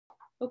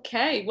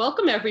Okay,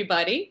 welcome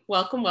everybody.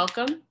 Welcome,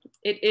 welcome.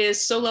 It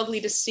is so lovely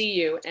to see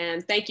you,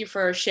 and thank you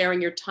for sharing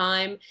your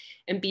time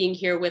and being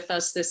here with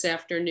us this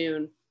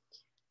afternoon.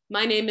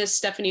 My name is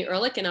Stephanie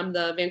Ehrlich, and I'm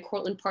the Van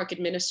Cortlandt Park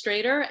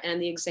Administrator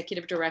and the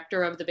Executive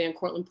Director of the Van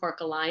Cortlandt Park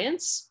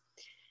Alliance.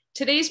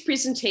 Today's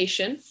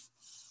presentation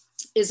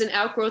is an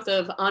outgrowth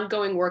of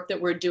ongoing work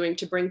that we're doing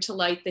to bring to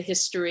light the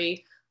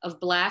history of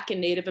Black and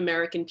Native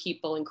American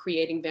people in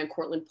creating Van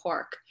Cortlandt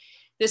Park.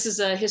 This is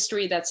a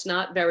history that's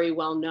not very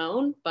well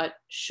known, but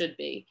should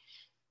be.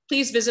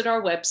 Please visit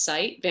our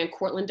website,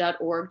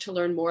 vancortlandt.org, to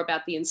learn more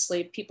about the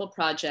Enslaved People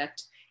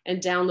Project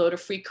and download a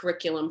free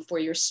curriculum for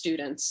your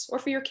students or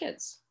for your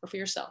kids or for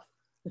yourself.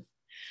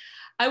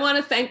 I want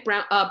to thank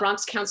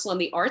Bronx Council on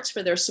the Arts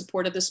for their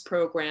support of this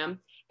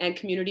program and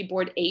Community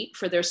Board 8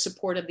 for their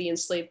support of the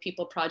Enslaved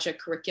People Project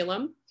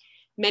curriculum.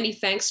 Many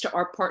thanks to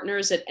our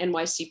partners at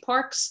NYC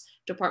Parks,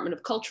 Department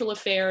of Cultural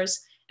Affairs,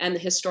 and the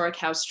Historic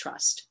House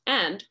Trust.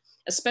 And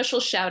a special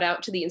shout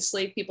out to the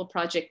Enslaved People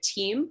Project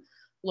team,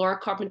 Laura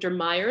Carpenter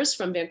Myers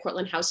from Van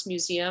Cortlandt House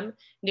Museum,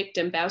 Nick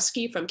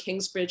Dembowski from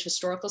Kingsbridge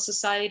Historical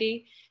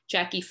Society,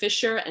 Jackie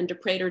Fisher and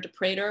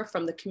DePrater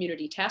from the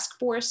Community Task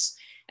Force,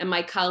 and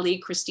my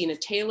colleague Christina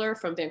Taylor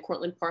from Van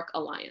Cortlandt Park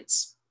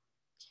Alliance.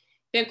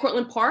 Van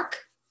Cortlandt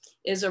Park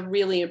is a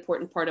really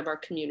important part of our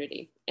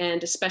community,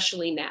 and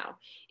especially now.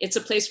 It's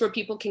a place where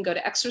people can go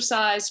to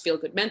exercise, feel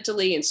good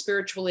mentally and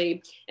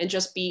spiritually, and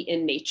just be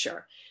in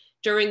nature.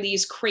 During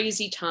these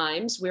crazy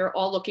times, we're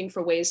all looking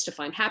for ways to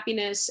find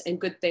happiness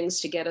and good things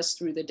to get us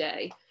through the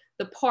day.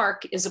 The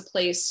park is a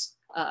place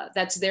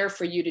that's there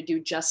for you to do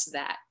just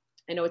that.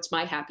 I know it's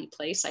my happy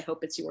place. I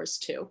hope it's yours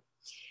too.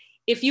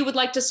 If you would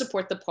like to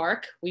support the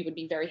park, we would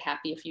be very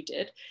happy if you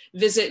did.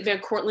 Visit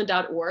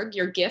vancortlandt.org.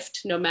 Your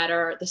gift, no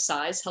matter the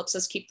size, helps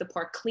us keep the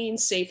park clean,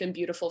 safe, and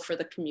beautiful for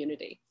the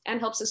community, and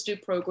helps us do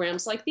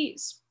programs like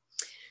these.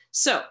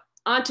 So,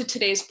 on to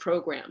today's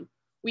program.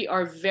 We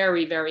are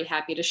very, very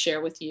happy to share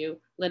with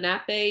you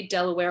Lenape,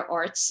 Delaware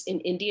Arts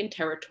in Indian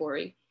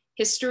Territory,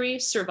 History,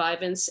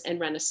 Survivance, and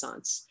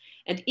Renaissance,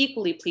 and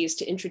equally pleased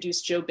to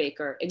introduce Joe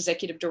Baker,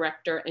 Executive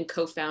Director and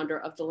co-founder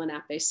of the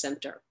Lenape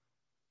Center.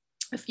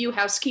 A few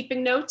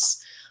housekeeping notes.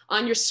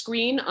 On your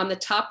screen on the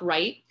top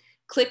right,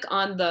 click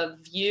on the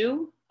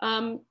view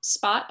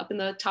spot up in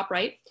the top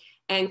right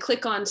and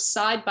click on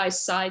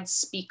side-by-side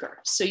speaker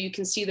so you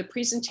can see the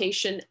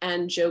presentation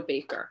and Joe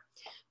Baker.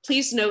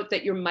 Please note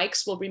that your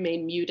mics will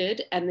remain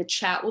muted and the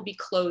chat will be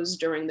closed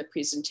during the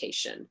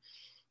presentation.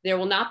 There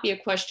will not be a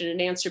question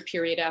and answer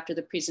period after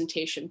the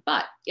presentation,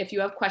 but if you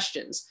have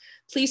questions,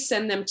 please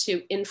send them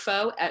to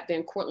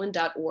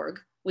info@vancortlandt.org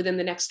within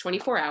the next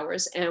 24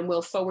 hours, and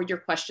we'll forward your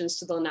questions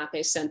to the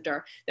Lenape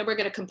Center. Then we're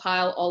going to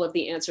compile all of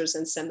the answers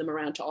and send them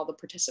around to all the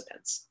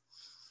participants.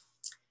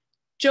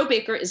 Joe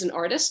Baker is an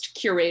artist,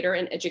 curator,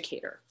 and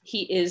educator.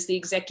 He is the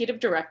executive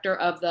director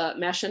of the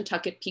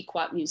Mashantucket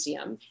Pequot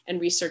Museum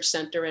and Research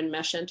Center in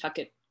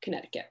Mashantucket,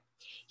 Connecticut.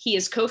 He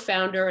is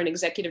co-founder and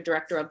executive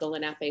director of the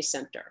Lenape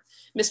Center.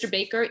 Mr.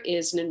 Baker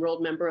is an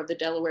enrolled member of the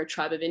Delaware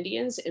Tribe of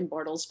Indians in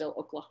Bartlesville,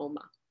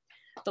 Oklahoma.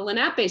 The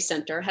Lenape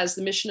Center has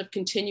the mission of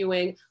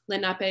continuing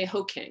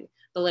Lenape-Hoking,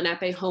 the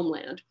Lenape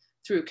homeland,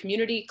 through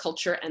community,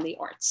 culture, and the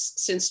arts.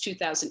 Since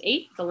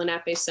 2008, the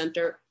Lenape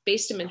Center,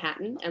 based in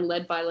Manhattan and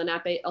led by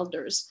Lenape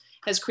elders,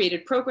 has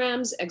created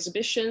programs,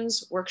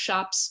 exhibitions,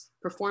 workshops,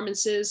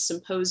 performances,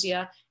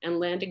 symposia, and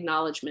land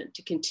acknowledgement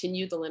to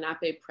continue the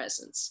Lenape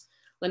presence.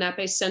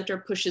 Lenape Center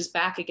pushes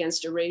back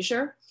against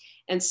erasure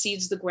and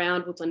seeds the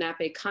ground with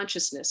Lenape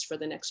consciousness for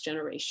the next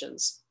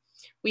generations.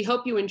 We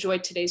hope you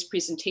enjoyed today's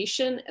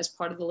presentation as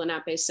part of the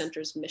Lenape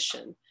Center's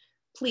mission.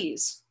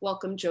 Please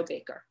welcome Joe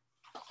Baker.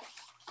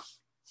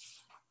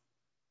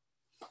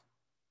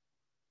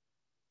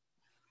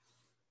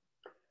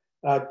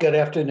 Good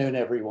afternoon,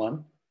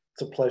 everyone.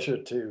 It's a pleasure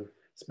to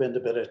spend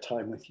a bit of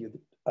time with you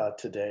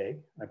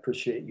today. I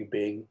appreciate you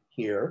being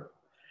here.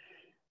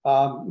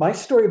 My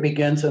story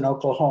begins in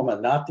Oklahoma,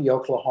 not the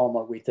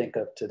Oklahoma we think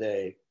of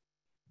today,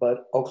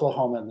 but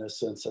Oklahoma in the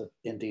sense of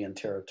Indian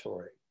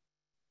Territory,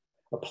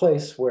 a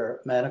place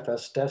where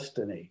manifest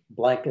destiny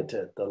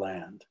blanketed the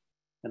land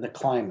and the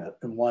climate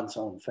and one's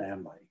own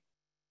family,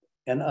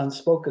 an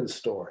unspoken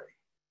story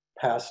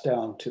passed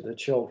down to the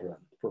children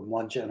from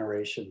one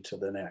generation to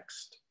the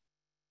next.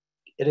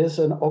 It is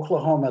an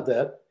Oklahoma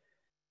that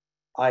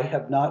I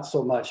have not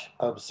so much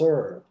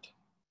observed,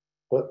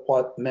 but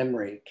what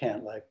memory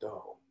can't let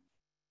go.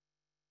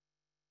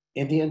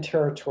 Indian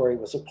Territory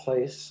was a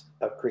place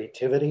of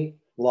creativity,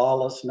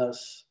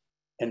 lawlessness,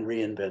 and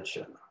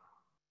reinvention.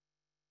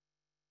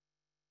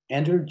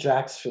 Andrew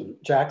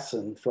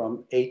Jackson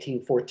from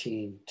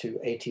 1814 to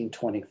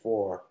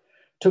 1824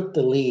 took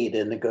the lead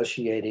in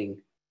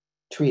negotiating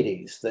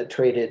treaties that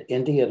traded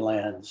Indian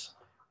lands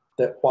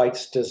that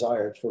whites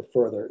desired for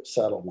further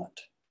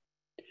settlement.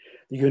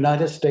 The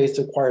United States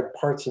acquired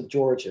parts of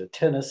Georgia,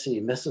 Tennessee,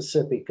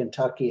 Mississippi,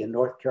 Kentucky, and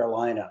North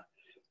Carolina,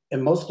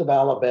 and most of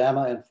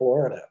Alabama and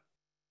Florida.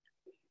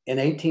 In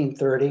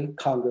 1830,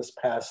 Congress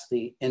passed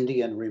the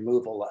Indian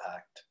Removal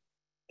Act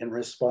in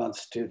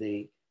response to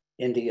the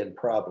Indian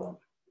problem,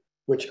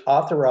 which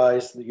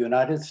authorized the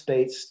United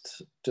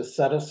States to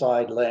set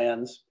aside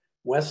lands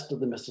west of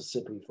the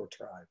Mississippi for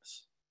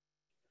tribes.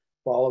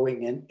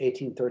 Following in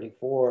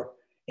 1834,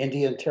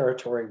 Indian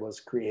Territory was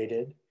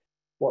created,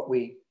 what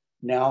we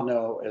now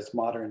know as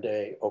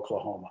modern-day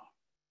Oklahoma.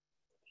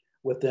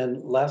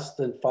 Within less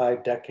than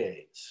 5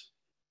 decades,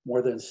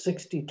 more than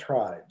 60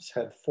 tribes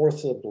had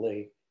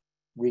forcibly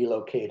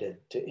relocated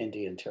to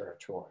Indian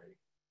Territory.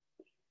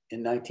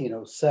 In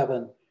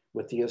 1907,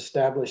 with the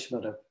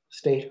establishment of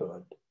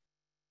statehood,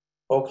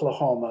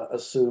 Oklahoma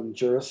assumed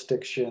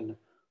jurisdiction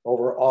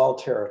over all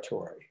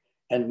territory,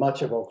 and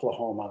much of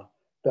Oklahoma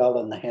fell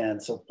in the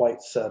hands of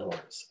white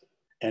settlers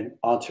and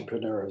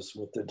entrepreneurs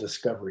with the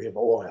discovery of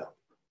oil.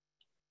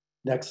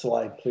 Next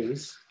slide,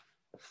 please.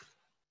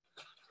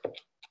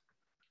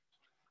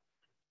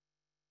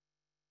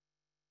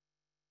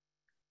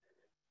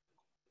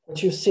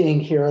 What you're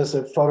seeing here is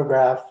a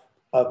photograph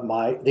of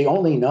the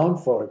only known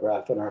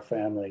photograph in our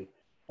family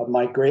of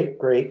my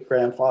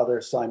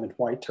great-great-grandfather, Simon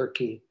White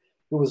Turkey,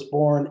 who was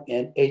born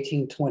in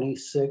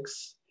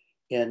 1826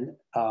 in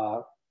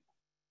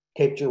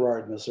Cape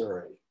Girardeau,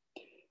 Missouri.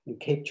 And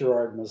Cape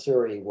Girardeau,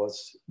 Missouri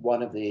was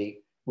one of the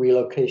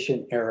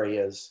relocation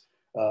areas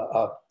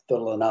of the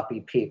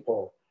Lenape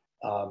people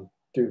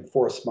through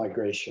forced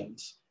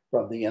migrations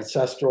from the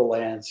ancestral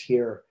lands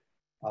here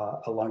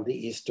along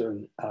the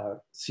eastern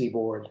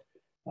seaboard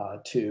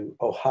to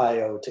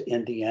Ohio, to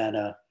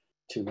Indiana,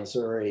 to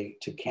Missouri,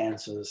 to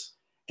Kansas,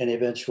 and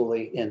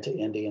eventually into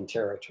Indian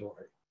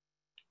Territory.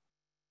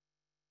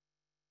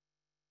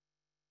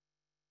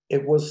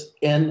 It was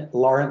in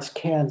Lawrence,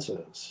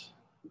 Kansas,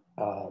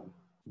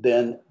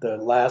 then the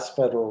last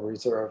Federal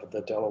Reserve of the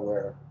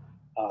Delaware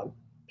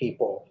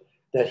people,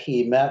 that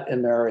he met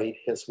and married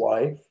his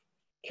wife,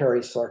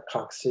 Carrie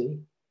Sarcoxy,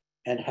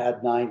 and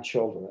had 9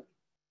 children: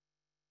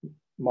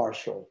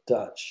 Marshall,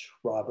 Dutch,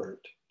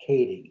 Robert,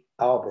 Katie,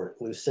 Albert,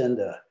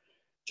 Lucinda,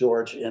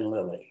 George, and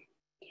Lily.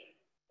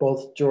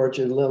 Both George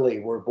and Lily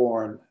were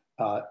born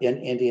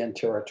in Indian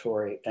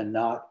Territory and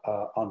not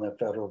on the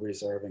Federal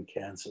Reserve in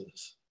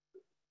Kansas.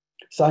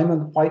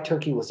 Simon White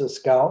Turkey was a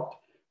scout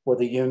for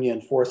the Union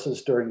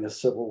forces during the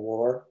Civil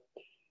War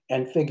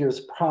and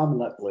figures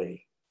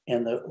prominently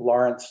in the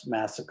Lawrence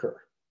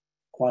Massacre,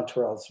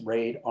 Quantrell's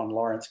raid on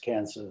Lawrence,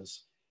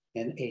 Kansas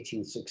in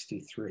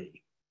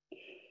 1863.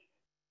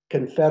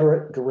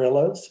 Confederate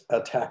guerrillas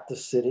attacked the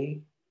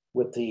city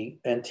with the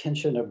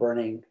intention of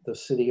burning the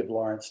city of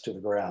Lawrence to the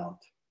ground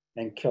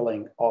and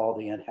killing all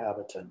the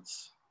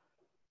inhabitants.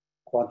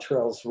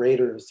 Quantrell's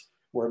raiders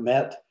were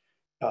met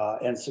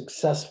and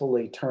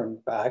successfully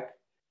turned back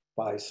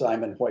by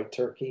Simon White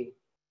Turkey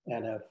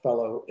and a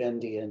fellow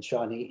Indian,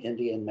 Shawnee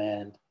Indian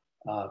man,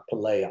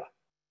 Pelea.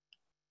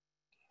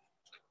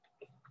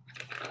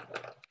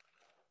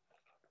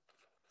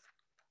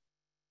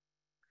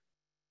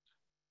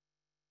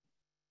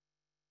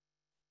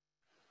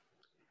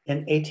 In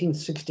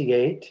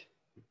 1868,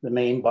 the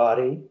main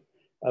body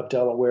of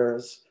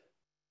Delawares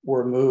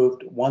were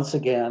moved once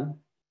again,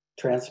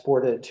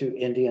 transported to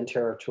Indian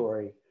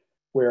Territory,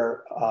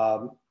 where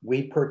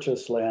we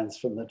purchased lands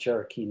from the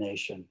Cherokee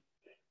Nation.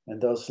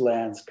 And those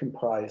lands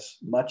comprise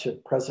much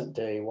of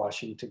present-day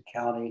Washington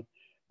County,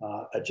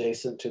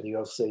 adjacent to the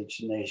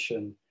Osage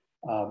Nation,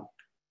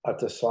 at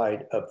the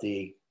side of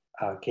the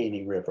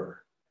Caney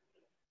River.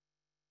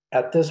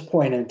 At this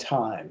point in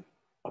time,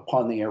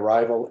 upon the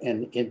arrival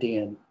in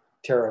Indian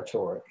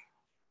Territory,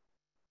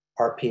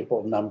 our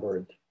people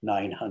numbered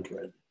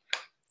 900.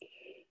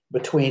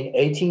 Between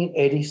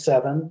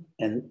 1887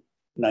 and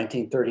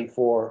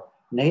 1934,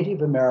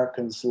 Native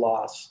Americans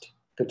lost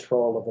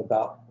control of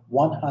about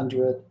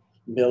 100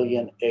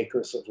 million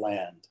acres of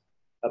land,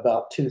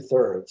 about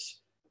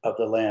 2/3 of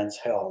the lands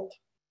held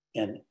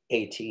in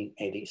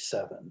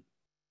 1887.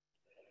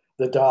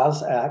 The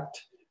Dawes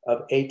Act of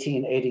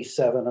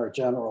 1887, or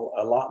General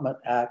Allotment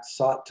Act,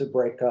 sought to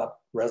break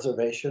up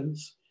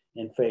reservations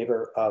in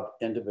favor of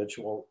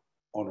individual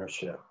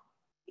ownership.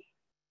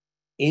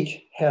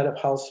 Each head of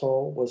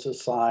household was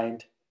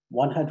assigned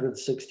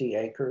 160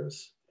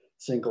 acres.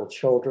 Single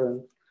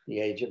children,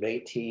 the age of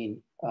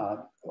 18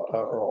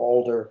 or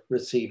older,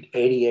 received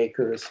 80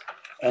 acres,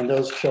 and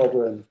those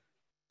children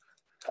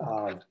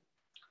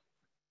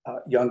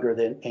younger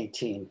than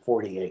 18,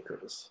 40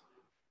 acres.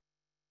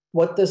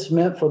 What this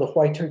meant for the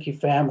White Turkey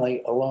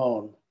family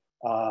alone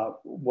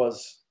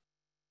was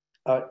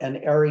an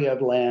area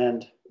of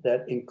land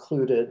that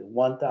included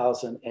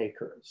 1,000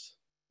 acres.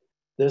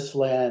 This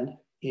land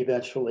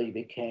eventually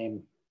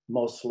became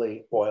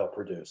mostly oil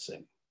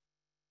producing.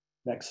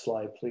 Next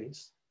slide,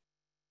 please.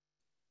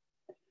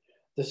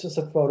 This is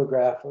a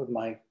photograph of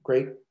my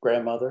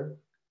great-grandmother,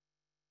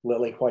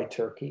 Lily White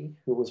Turkey,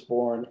 who was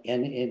born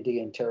in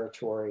Indian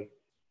Territory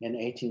in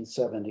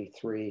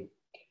 1873.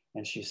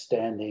 And she's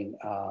standing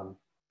on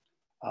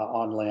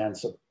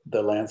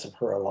the lands of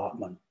her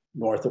allotment,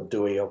 north of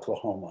Dewey,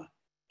 Oklahoma.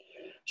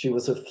 She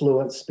was a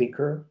fluent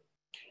speaker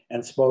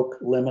and spoke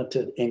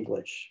limited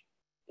English.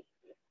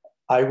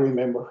 I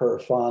remember her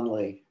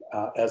fondly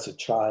as a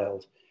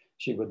child.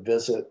 She would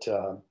visit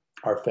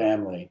our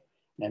family,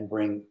 and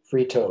bring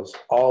Fritos,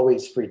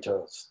 always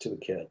Fritos, to the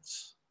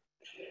kids.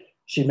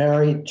 She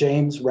married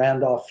James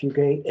Randolph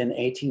Fugate in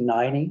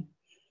 1890.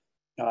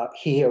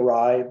 He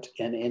arrived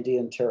in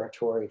Indian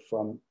Territory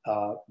from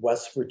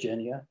West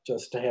Virginia,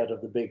 just ahead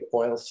of the big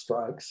oil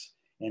strikes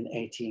in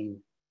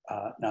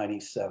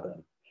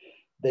 1897.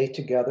 They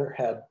together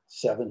had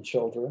 7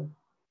 children,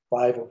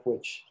 5 of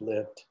which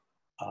lived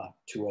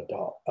to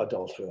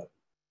adulthood.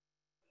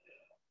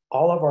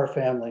 All of our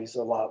family's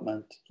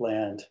allotment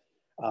land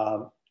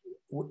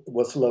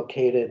was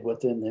located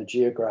within the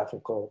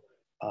geological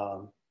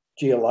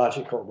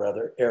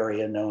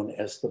area known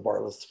as the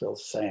Bartlesville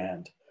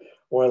Sand.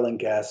 Oil and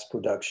gas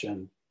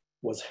production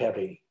was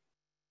heavy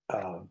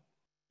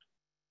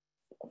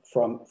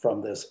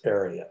from this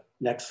area.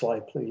 Next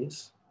slide,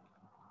 please.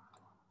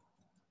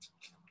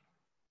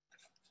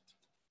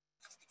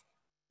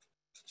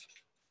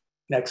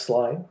 Next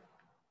slide.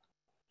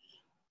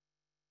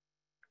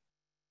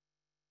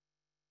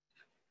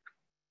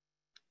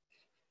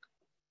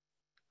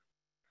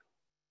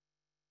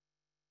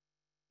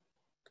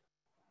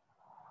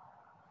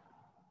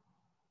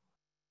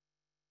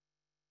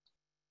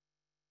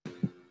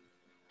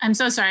 I'm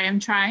so sorry,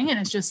 I'm trying and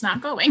it's just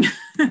not going.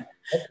 Okay.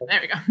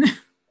 There we go.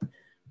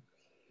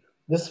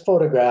 This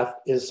photograph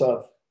is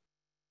of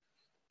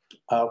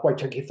White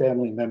Turkey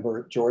family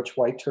member George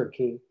White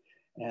Turkey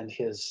and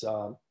his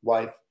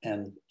wife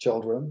and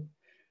children.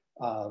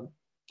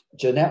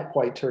 Jeanette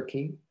White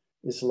Turkey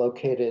is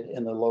located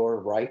in the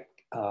lower right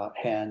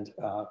hand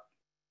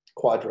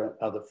quadrant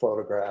of the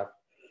photograph.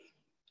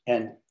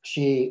 And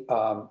she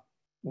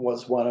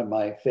was one of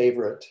my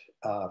favorite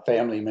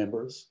family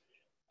members.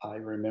 I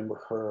remember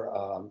her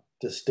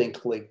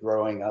distinctly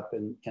growing up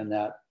in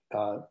that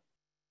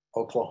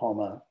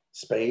Oklahoma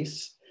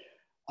space.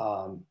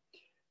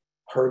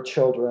 Her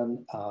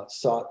children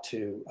sought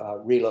to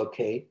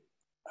relocate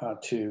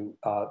to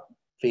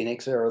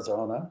Phoenix,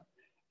 Arizona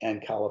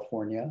and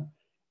California.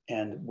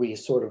 And we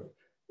sort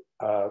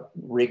of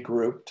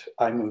regrouped.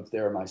 I moved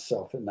there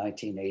myself in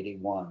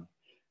 1981.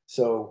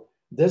 So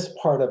this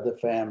part of the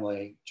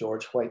family,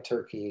 George White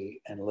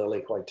Turkey and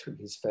Lily White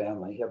Turkey's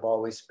family, have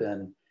always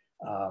been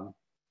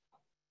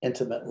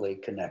intimately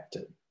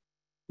connected.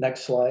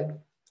 Next slide.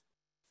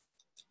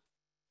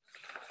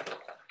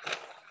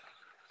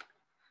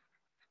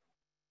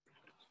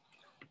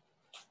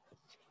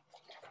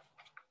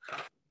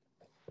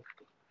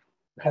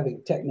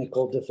 Having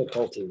technical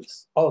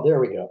difficulties. Oh, there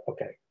we go.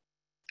 Okay.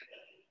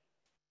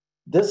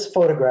 This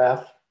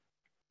photograph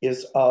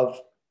is of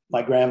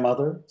my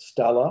grandmother,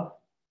 Stella,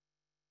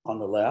 on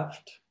the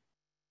left,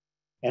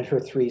 and her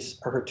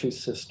 2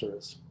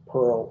 sisters,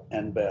 Pearl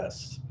and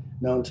Bess,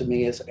 known to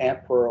me as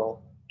Aunt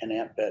Pearl and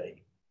Aunt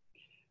Betty.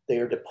 They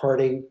are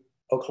departing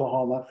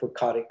Oklahoma for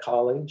Cottey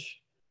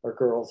College, our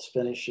girls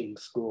finishing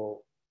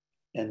school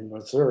in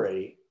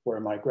Missouri, where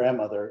my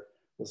grandmother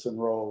was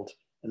enrolled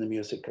in the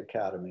Music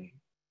Academy.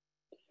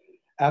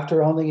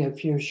 After only a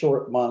few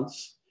short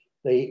months,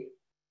 they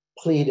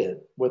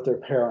pleaded with their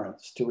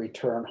parents to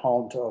return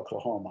home to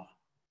Oklahoma.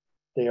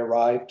 They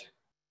arrived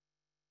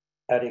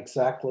at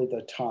exactly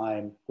the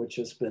time which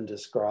has been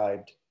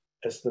described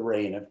as the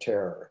Reign of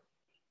Terror,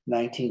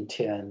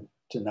 1910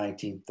 to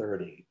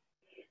 1930.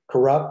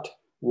 Corrupt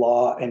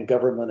law and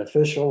government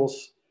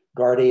officials,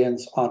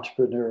 guardians,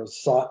 entrepreneurs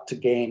sought to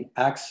gain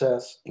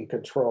access and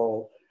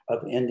control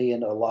of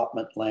Indian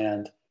allotment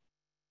land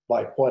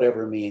by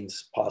whatever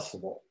means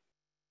possible.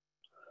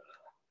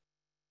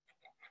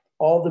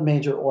 All the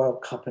major oil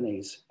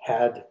companies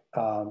had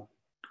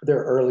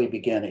their early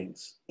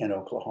beginnings in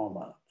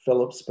Oklahoma.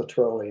 Phillips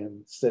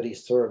Petroleum, City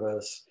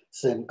Service,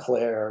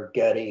 Sinclair,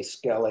 Getty,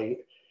 Skelly,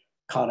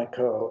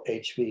 Conoco,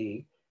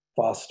 HV,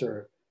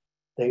 Foster,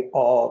 they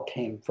all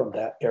came from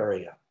that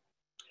area.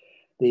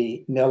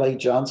 The Nellie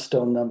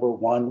Johnstone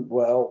 #1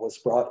 well was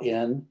brought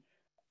in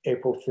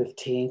April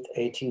 15th,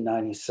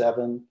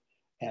 1897.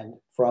 And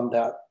from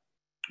that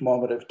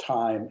moment of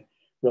time,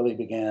 really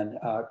began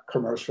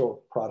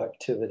commercial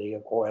productivity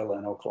of oil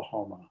in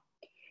Oklahoma.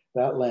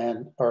 That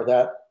land, or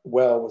that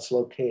well, was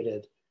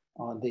located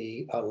on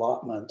the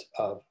allotment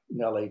of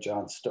Nellie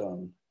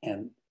Johnstone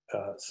and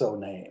so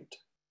named.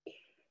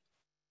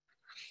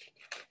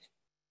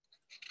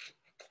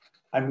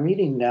 I'm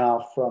reading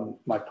now from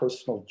my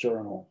personal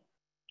journal,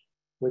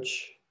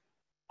 which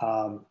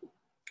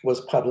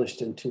was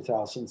published in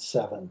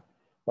 2007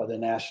 by the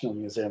National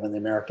Museum of the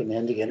American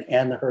Indian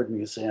and the Heard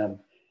Museum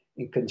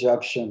in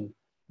conjunction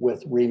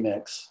with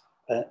Remix,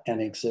 an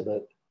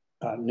exhibit,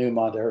 New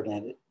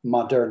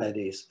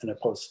Modernities in a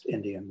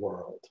Post-Indian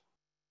World.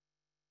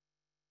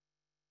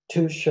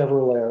 2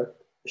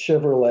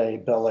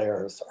 Chevrolet Bel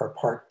Airs are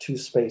parked 2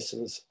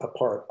 spaces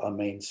apart on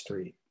Main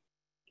Street.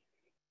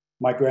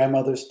 My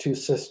grandmother's 2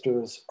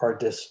 sisters are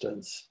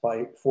distanced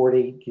by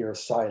 40-year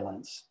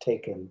silence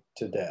taken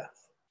to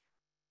death.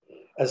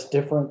 As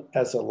different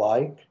as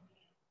alike,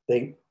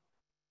 they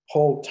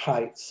hold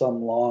tight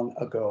some long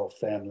ago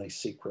family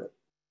secret.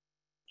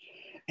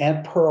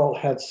 Aunt Pearl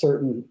had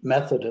certain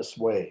Methodist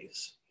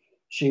ways.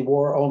 She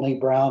wore only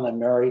brown and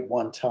married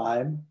one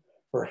time.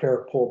 her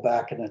hair pulled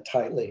back in a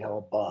tightly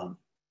held bun.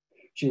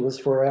 She was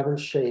forever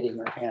shading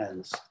her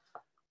hands,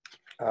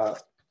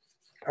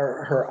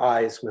 her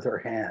eyes with her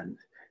hand.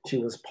 She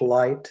was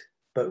polite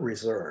but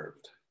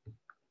reserved.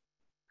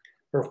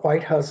 Her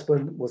white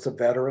husband was a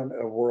veteran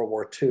of World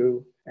War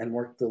II and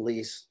worked the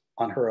lease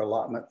on her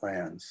allotment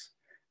lands.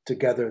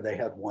 Together they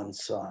had one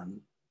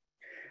son.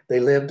 They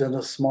lived in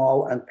a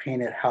small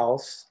unpainted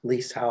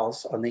lease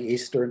house on the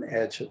eastern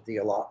edge of the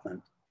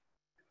allotment.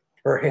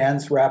 Her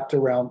lands wrapped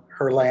around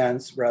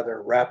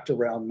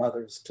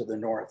Mother's to the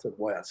north and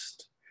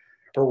west.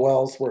 Her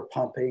wells were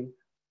pumping,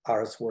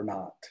 ours were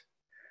not.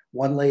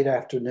 One late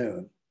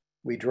afternoon,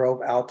 we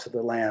drove out to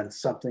the land,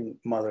 something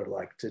Mother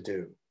liked to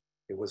do.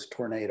 It was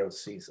tornado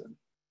season.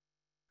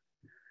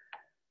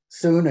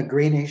 Soon a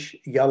greenish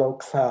yellow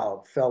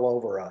cloud fell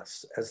over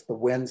us as the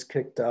winds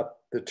kicked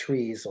up the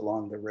trees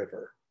along the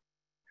river.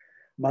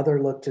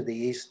 Mother looked to the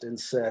east and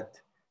said,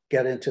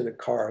 "Get into the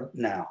car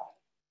now."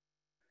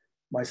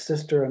 My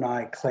sister and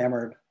I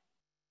clambered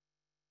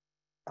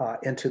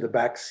into the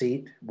back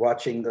seat,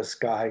 watching the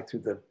sky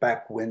through the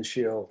back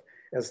windshield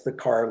as the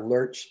car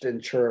lurched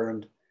and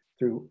churned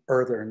through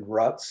earthen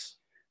ruts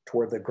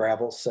toward the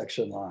gravel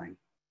section line.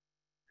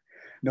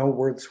 No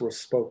words were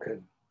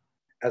spoken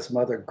as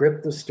Mother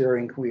gripped the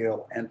steering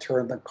wheel and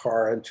turned the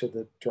car into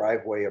the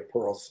driveway of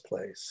Pearl's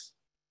place.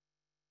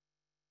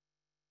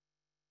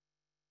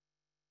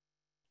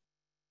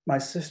 My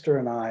sister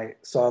and I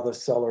saw the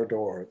cellar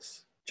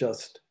doors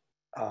just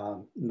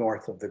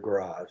north of the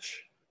garage.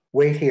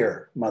 "Wait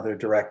here," Mother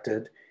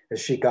directed as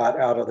she got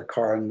out of the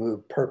car and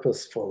moved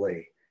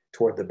purposefully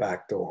toward the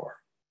back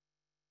door.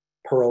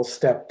 Pearl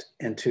stepped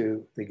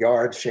into the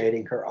yard,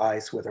 shading her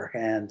eyes with her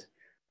hand,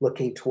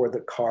 looking toward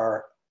the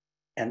car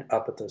and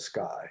up at the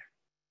sky.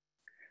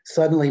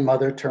 Suddenly,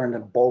 Mother turned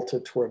and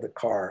bolted toward the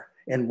car.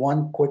 In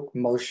one quick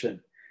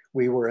motion,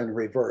 we were in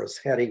reverse,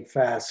 heading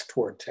fast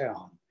toward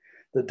town,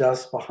 the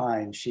dust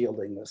behind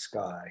shielding the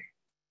sky.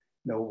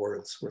 No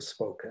words were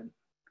spoken.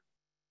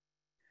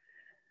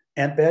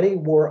 Aunt Betty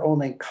wore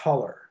only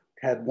color,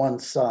 had one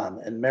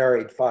son, and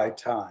married 5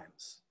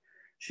 times.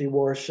 She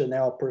wore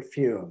Chanel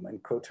perfume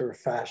and couture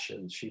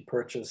fashions she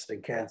purchased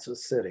in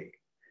Kansas City.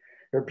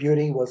 Her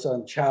beauty was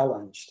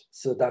unchallenged,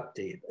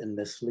 seductive, and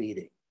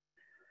misleading.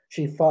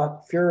 She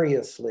fought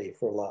furiously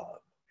for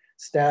love,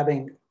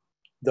 stabbing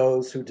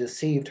those who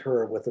deceived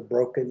her with the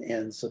broken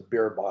ends of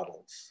beer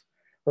bottles.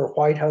 Her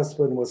white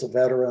husband was a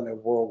veteran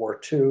of World War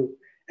II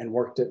and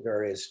worked at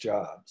various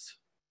jobs.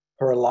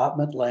 Her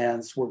allotment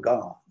lands were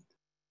gone.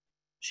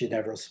 She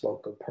never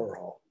spoke of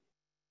Pearl.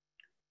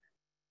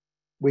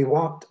 We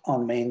walked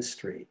on Main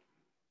Street,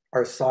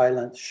 our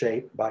silence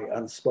shaped by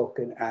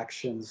unspoken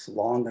actions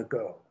long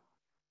ago.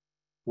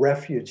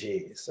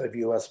 Refugees of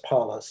US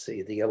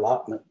policy, the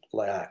Allotment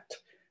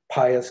Act,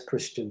 pious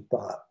Christian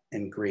thought,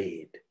 and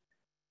greed.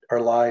 Our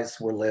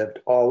lives were lived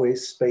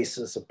always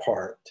spaces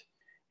apart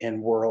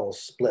in worlds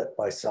split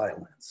by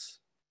silence.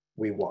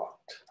 We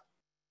walked.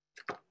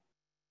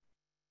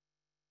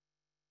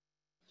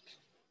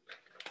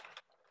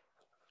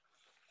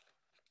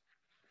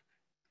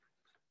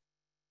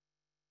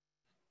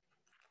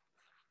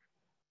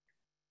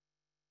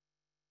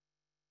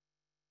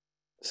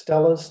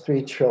 Stella's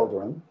 3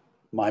 children,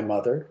 my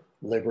mother,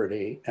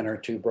 Liberty, and her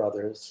 2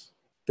 brothers,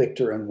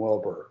 Victor and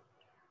Wilbur,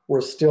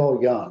 were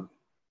still young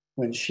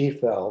when she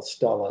fell,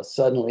 Stella,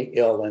 suddenly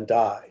ill and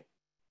died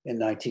in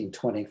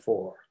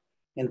 1924,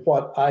 in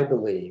what I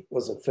believe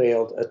was a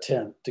failed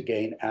attempt to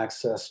gain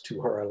access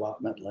to her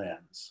allotment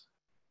lands.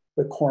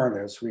 The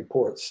coroner's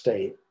report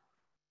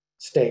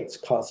states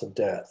cause of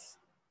death,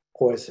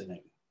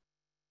 poisoning.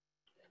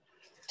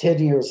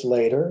 10 years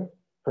later,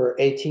 her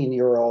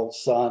 18-year-old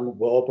son,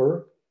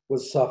 Wilbur, would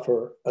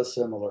suffer a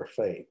similar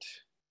fate.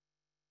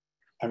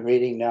 I'm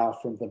reading now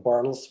from the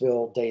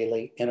Bartlesville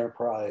Daily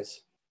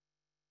Enterprise,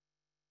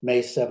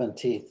 May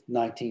 17th,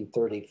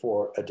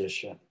 1934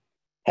 edition.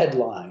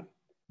 Headline,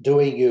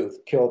 Dewey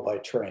youth killed by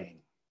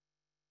train.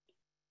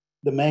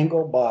 The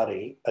mangled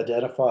body,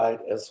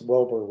 identified as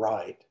Wilbur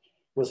Wright,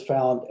 was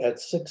found at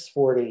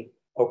 6:40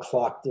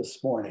 o'clock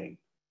this morning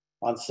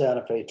on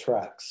Santa Fe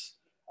tracks,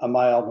 a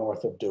mile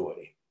north of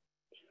Dewey.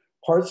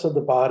 Parts of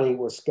the body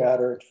were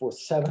scattered for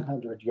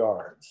 700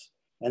 yards,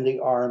 and the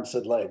arms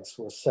and legs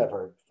were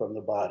severed from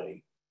the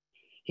body.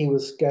 He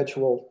was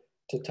scheduled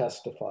to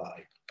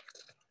testify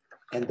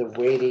in the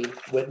weighty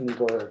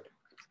Wittenberg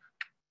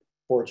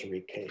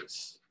forgery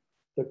case.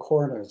 The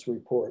coroner's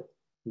report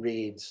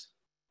reads,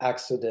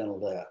 accidental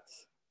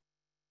death.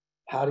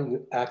 How do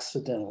you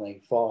accidentally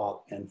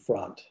fall in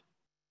front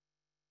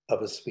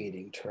of a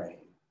speeding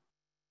train?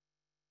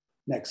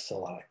 Next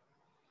slide.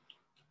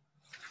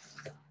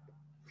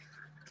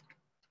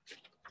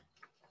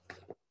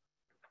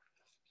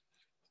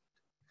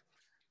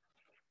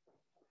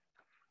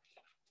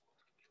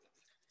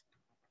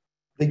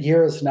 The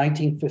year is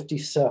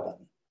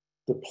 1957.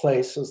 The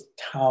place is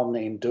a town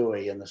named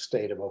Dewey in the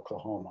state of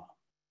Oklahoma.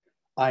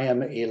 I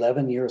am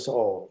 11 years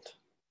old.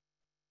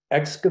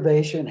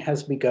 Excavation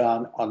has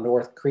begun on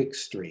North Creek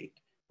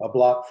Street, a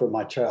block from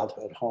my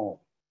childhood home.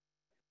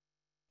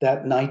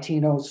 That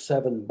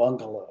 1907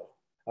 bungalow,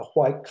 a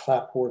white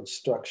clapboard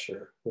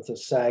structure with a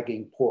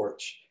sagging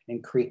porch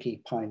and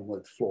creaky pine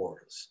wood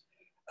floors,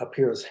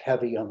 appears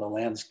heavy on the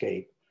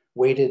landscape,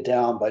 weighted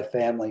down by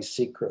family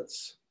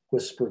secrets,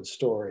 whispered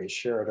stories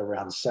shared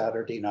around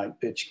Saturday night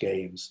pitch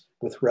games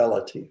with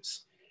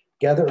relatives,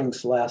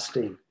 gatherings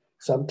lasting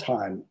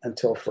sometime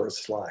until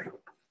first light.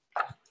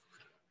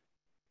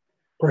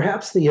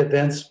 Perhaps the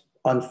events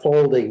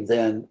unfolding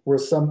then were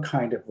some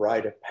kind of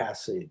rite of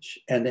passage,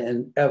 an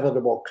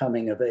inevitable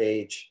coming of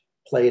age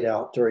played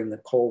out during the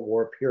Cold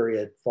War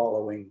period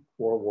following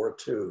World War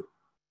II.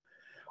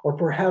 Or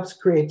perhaps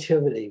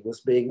creativity was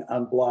being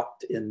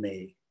unblocked in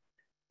me,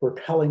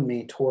 propelling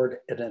me toward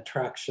an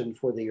attraction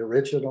for the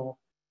original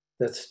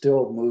that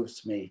still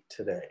moves me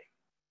today.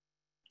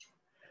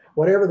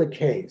 Whatever the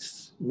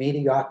case,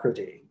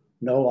 mediocrity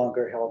no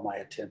longer held my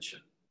attention.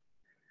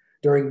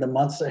 During the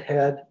months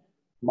ahead,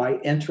 my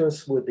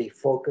interests would be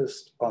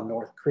focused on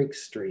North Creek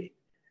Street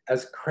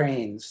as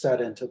cranes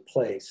set into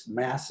place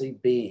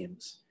massive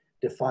beams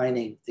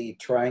defining the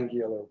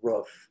triangular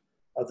roof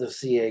of the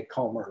C.A.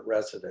 Comer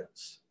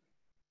residence.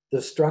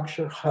 The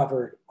structure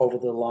hovered over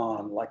the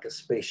lawn like a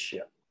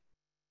spaceship.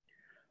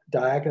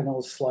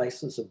 Diagonal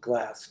slices of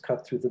glass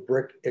cut through the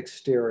brick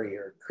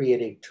exterior,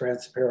 creating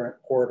transparent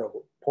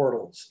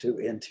portals to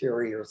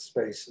interior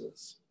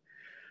spaces.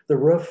 The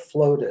roof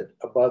floated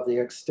above the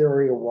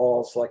exterior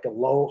walls like a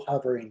low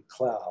hovering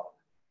cloud.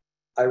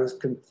 I was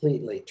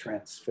completely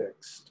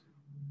transfixed.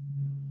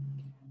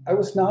 I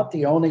was not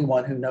the only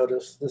one who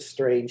noticed the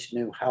strange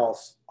new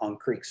house on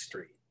Creek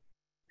Street.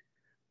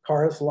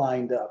 Cars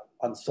lined up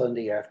on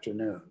Sunday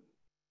afternoon,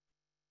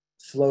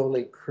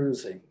 slowly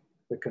cruising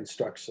the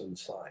construction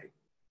site.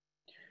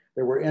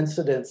 There were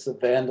incidents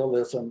of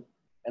vandalism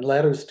and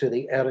letters to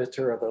the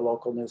editor of the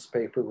local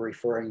newspaper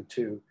referring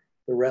to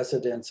the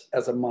residence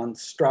as a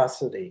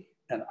monstrosity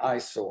and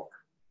eyesore.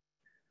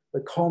 The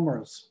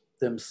Comers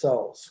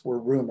themselves were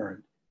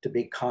rumored to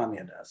be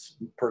communists,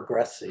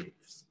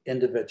 progressives,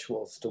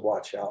 individuals to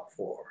watch out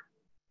for.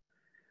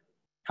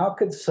 How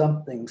could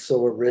something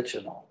so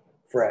original,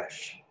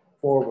 fresh,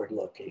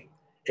 forward-looking,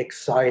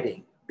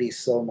 exciting be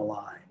so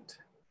maligned?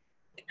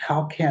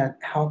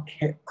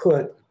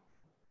 Could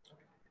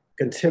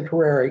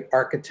contemporary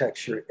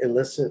architecture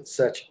elicit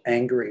such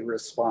angry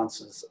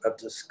responses of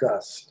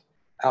disgust,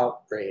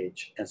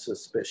 outrage, and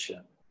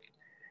suspicion?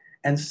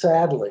 And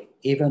sadly,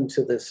 even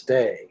to this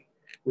day,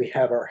 we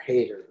have our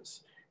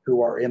haters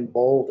who are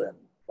emboldened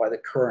by the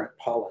current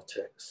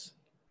politics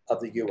of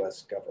the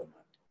US government.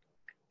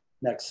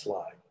 Next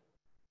slide.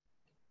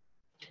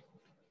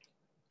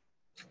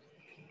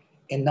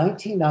 In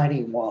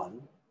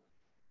 1991,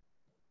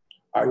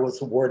 I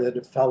was awarded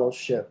a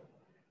fellowship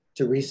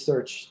to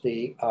research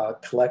the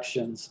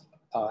collections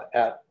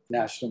at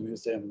National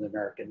Museum of the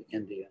American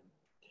Indian.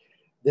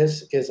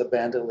 This is a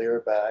bandolier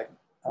bag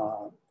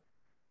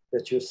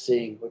that you're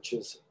seeing, which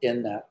is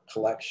in that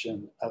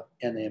collection of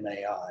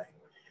NMAI.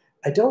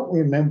 I don't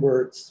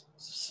remember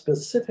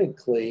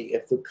specifically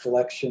if the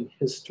collection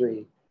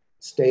history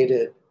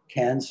stated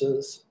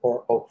Kansas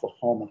or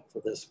Oklahoma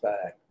for this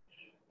bag,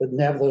 but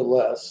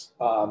nevertheless,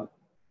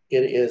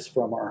 it is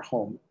from our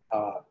home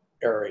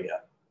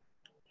area.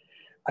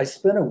 I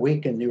spent a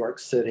week in New York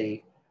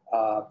City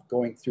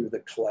going through the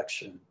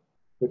collection,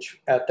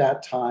 which at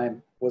that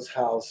time was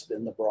housed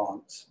in the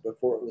Bronx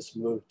before it was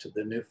moved to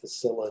the new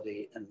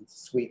facility in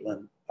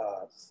Suitland,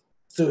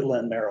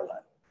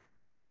 Maryland.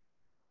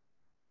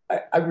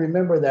 I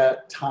remember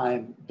that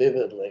time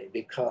vividly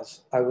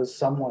because I was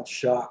somewhat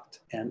shocked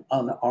and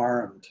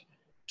unarmed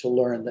to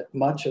learn that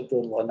much of the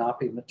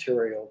Lenape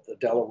material, the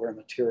Delaware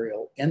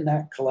material in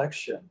that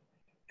collection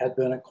had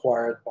been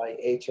acquired by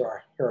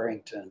H.R.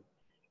 Harrington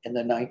in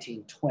the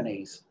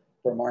 1920s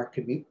from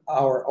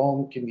our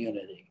own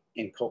community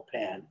in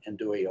Copan and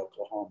Dewey,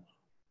 Oklahoma.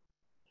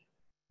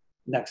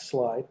 Next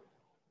slide.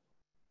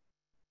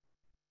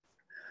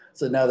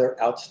 It's another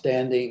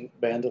outstanding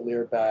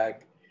bandolier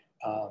bag.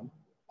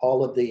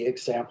 All of the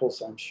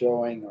examples I'm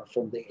showing are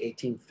from the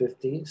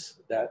 1850s,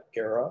 that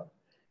era.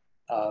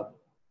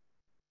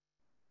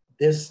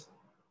 This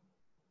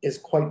is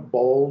quite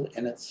bold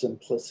in its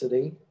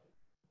simplicity.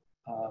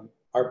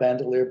 Our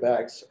bandolier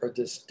bags are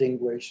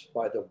distinguished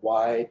by the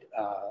wide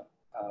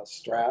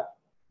strap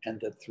and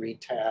the 3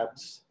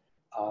 tabs.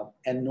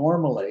 And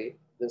normally,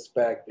 this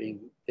bag being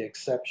the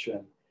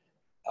exception,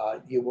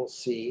 you will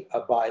see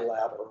a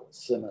bilateral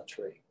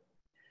symmetry.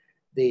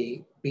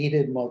 The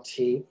beaded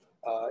motif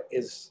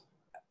is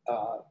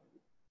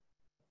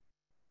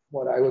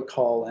what I would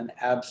call an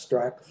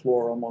abstract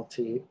floral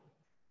motif.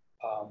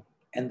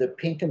 And the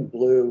pink and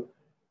blue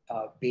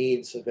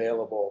beads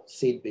available,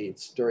 seed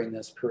beads, during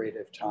this period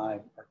of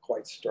time are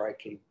quite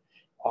striking,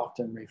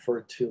 often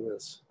referred to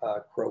as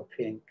crow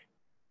pink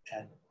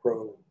and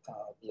crow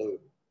blue.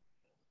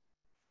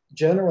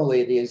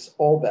 Generally, these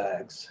old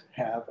bags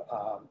have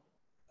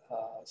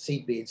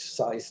seed beads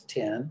size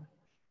 10,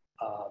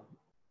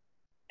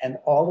 and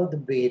all of the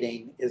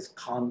beading is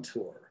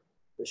contour.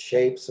 The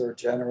shapes are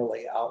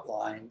generally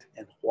outlined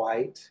in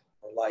white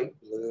or light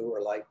blue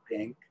or light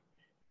pink.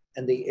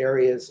 And the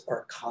areas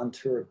are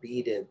contour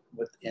beaded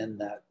within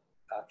that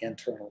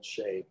internal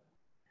shape.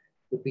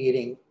 The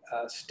beading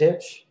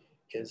stitch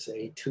is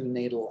a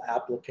 2-needle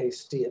applique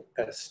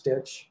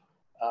stitch,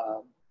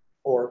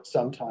 or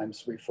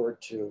sometimes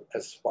referred to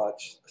as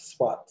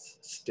spot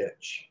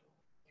stitch.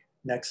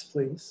 Next,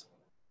 please.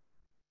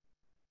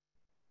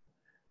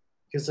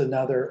 Here's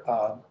another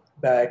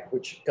bag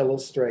which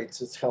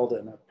illustrates, it's held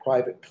in a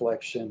private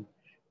collection,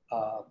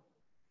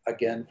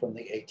 again from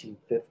the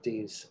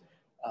 1850s,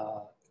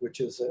 which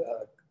is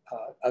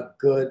a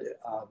good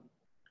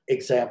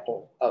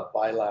example of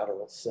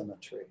bilateral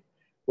symmetry,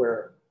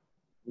 where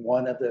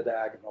one of the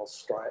diagonal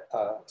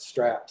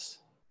straps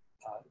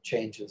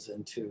changes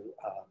into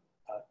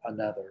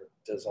another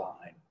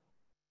design.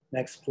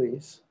 Next,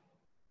 please.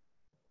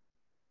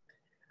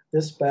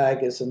 This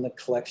bag is in the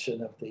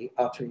collection of the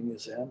Autry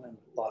Museum in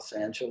Los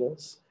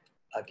Angeles.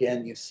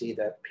 Again, you see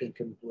that pink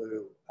and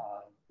blue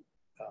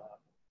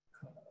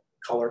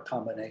color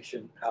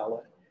combination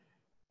palette.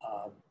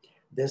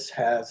 This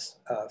has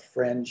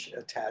fringe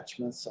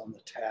attachments on the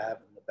tab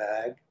in the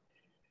bag.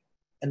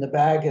 And the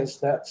bag has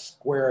that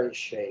squarish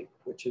shape,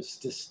 which is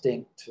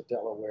distinct to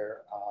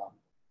Delaware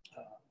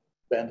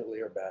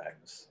bandolier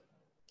bags.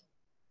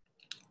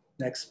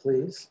 Next,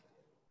 please.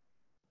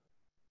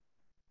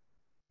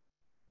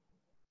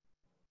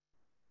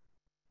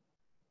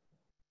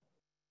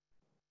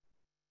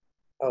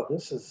 Oh,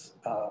 this is,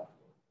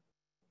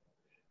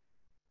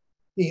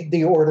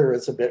 the order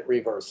is a bit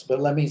reversed, but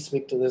let me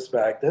speak to this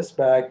bag. This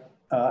bag,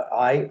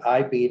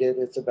 I beaded.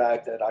 It's a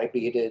bag that I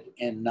beaded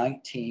in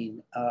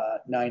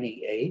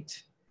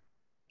 1998.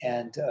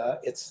 And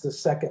it's the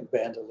second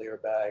bandolier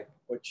bag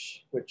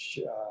which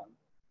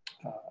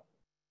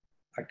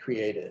I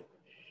created.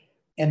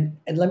 And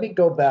let me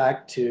go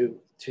back to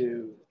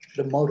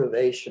the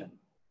motivation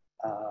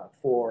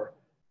for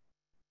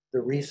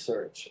the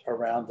research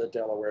around the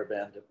Delaware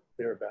bandolier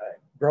bag.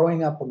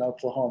 Growing up in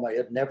Oklahoma, I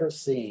had never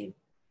seen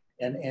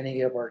in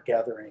any of our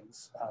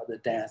gatherings, the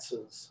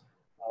dances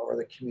or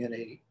the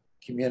community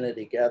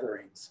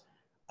gatherings,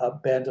 a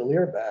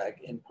bandolier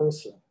bag in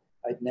person.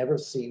 I'd never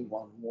seen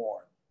one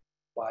worn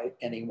by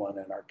anyone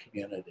in our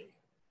community.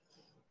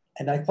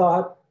 And I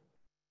thought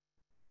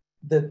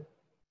that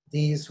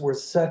these were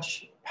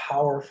such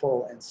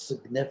powerful and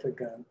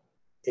significant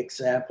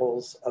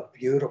examples of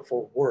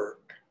beautiful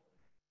work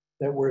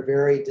that were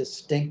very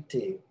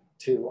distinctive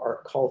to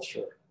our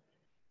culture,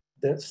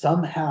 that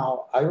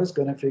somehow I was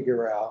going to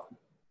figure out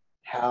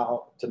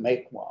how to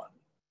make one,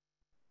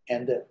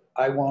 and that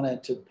I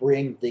wanted to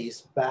bring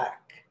these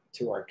back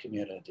to our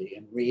community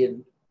and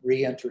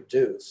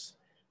reintroduce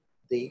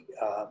the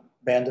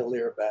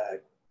bandolier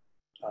bag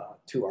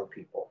to our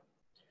people.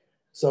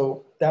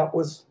 So that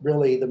was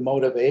really the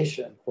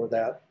motivation for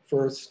that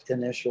first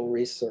initial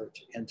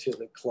research into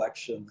the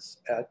collections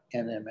at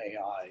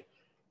NMAI.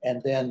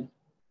 And then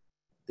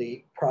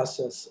the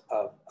process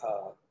of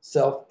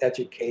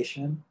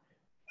self-education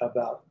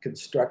about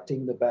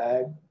constructing the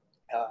bag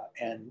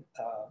and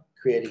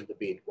creating the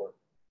beadwork.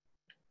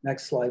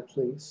 Next slide,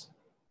 please.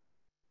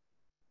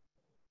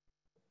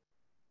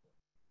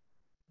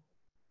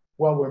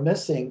 Well, we're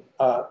missing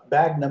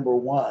bag number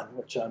 1,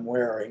 which I'm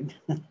wearing.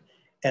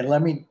 And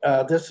let me,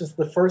 this is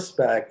the first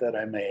bag that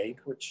I made,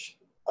 which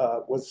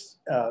was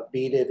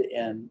beaded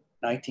in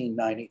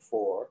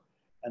 1994.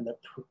 And the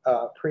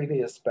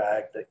previous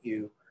bag that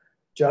you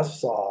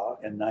just saw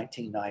in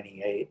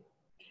 1998.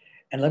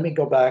 And let me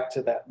go back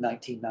to that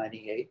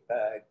 1998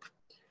 bag.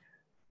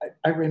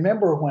 I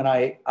remember when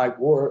I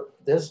wore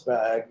this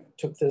bag,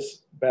 took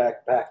this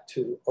bag back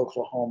to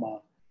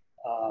Oklahoma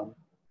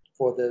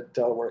for the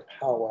Delaware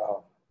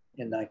powwow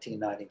in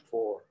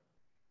 1994.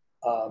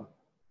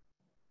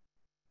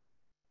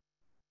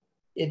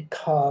 It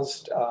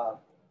caused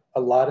a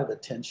lot of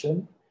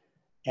attention,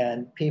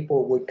 and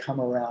people would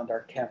come around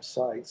our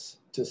campsites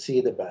to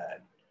see the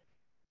bag.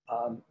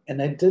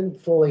 And I didn't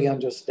fully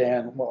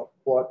understand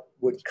what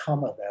would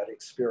come of that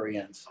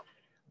experience.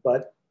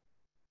 But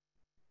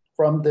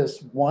from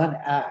this one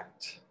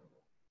act,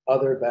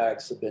 other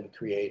bags have been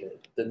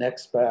created. The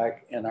next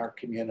bag in our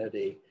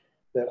community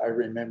that I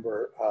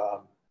remember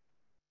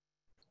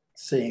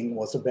seeing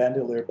was a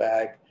bandolier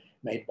bag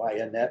made by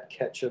Annette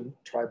Ketchum,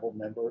 tribal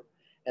member.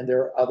 And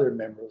there are other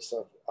members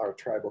of our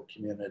tribal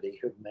community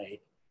who've made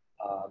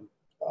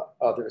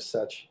other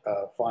such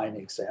fine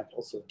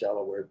examples of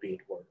Delaware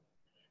beadwork.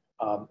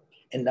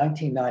 In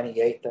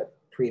 1998, that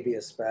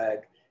previous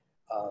bag,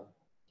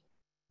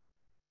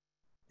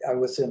 I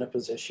was in a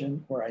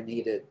position where I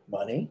needed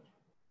money.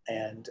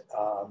 And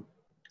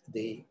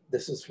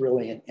this is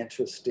really an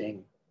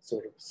interesting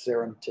sort of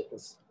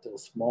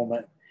serendipitous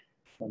moment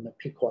when the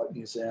Pequot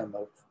Museum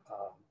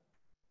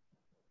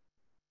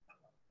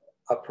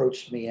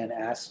approached me and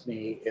asked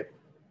me if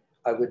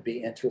I would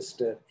be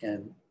interested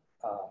in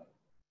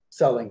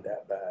selling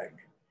that bag.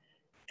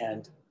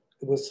 And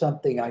it was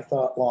something I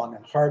thought long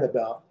and hard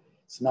about.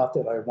 It's not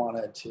that I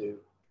wanted to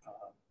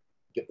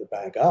give the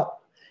bag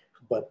up,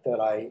 but that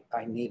I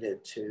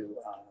needed to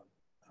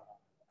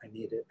I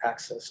needed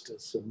access to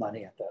some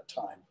money at that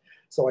time.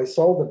 So I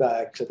sold the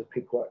bag to the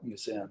Pequot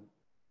Museum.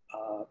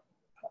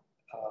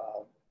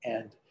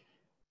 And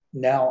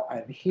now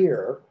I'm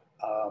here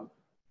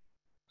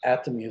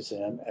at the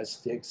museum as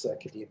the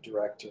executive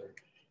director.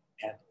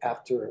 And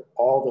after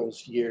all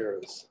those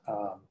years,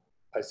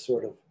 I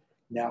sort of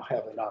now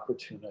have an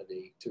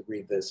opportunity to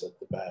revisit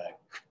the bag,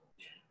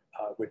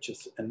 which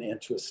is an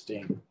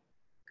interesting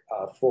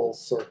full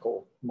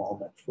circle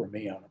moment for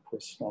me on a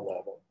personal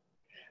level.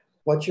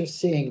 What you're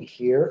seeing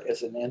here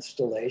is an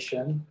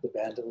installation, the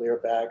bandolier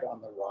bag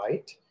on the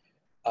right,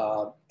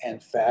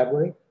 and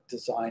fabric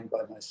designed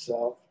by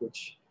myself,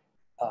 which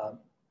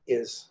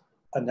is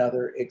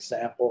another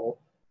example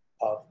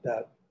of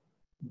that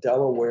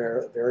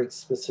Delaware, very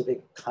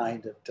specific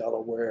kind of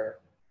Delaware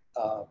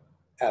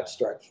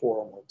abstract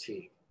floral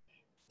motif.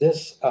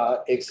 This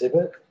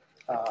exhibit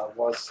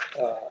was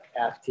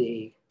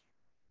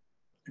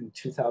in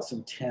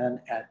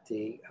 2010 at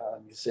the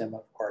Museum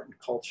of Art and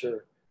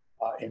Culture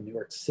in New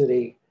York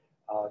City,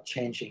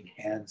 Changing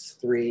Hands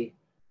 3,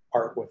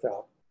 Art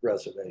Without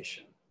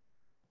Reservation.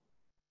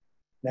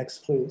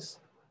 Next, please.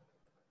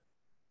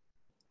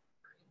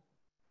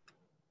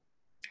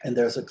 And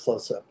there's a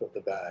close-up of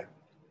the bag.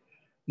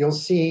 You'll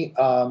see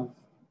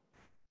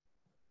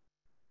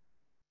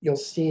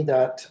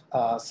that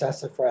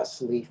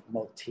sassafras leaf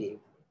motif,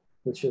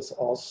 which is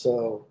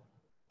also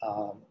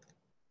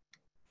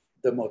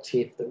the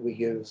motif that we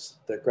use,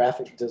 the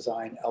graphic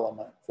design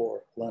element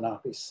for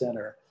Lenape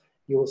Center.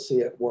 You will see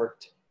it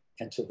worked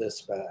into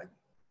this bag.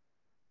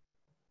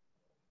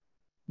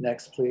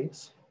 Next,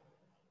 please.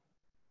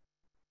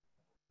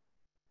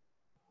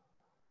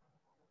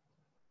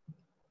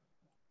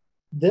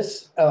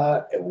 This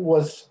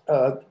was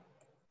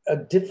a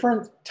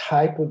different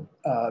type of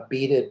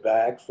beaded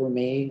bag for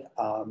me.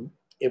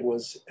 It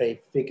was a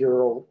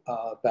figural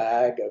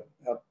bag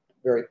of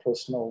very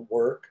personal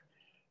work.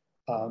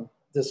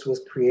 This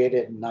was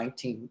created in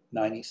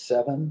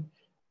 1997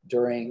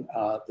 during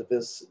the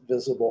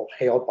visible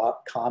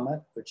Hale-Bopp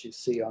comet, which you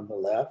see on the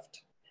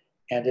left.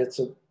 And it's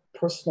a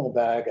personal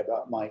bag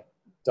about my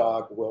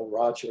dog, Will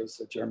Rogers,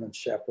 a German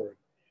Shepherd,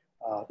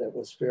 that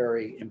was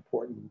very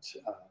important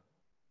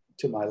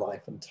to my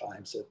life and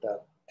times at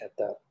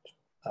that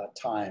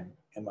time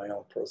in my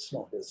own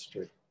personal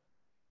history.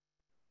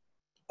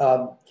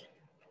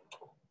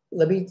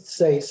 Let me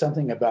say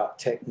something about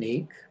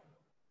technique.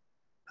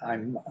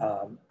 I'm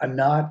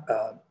not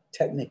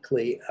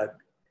technically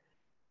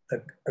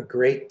a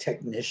great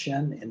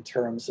technician in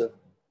terms of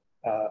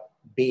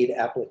bead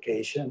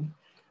application.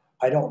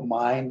 I don't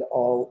mind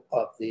all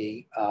of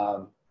the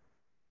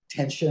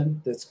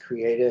tension that's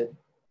created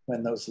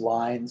when those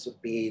lines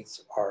of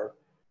beads are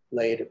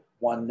laid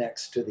one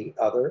next to the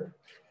other.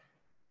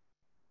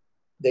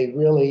 They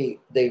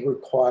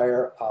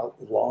require a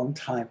long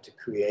time to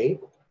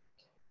create.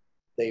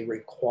 They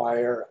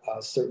require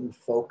a certain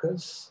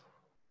focus,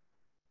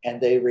 and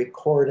they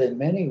record in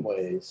many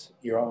ways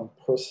your own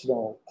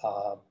personal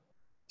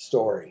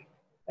story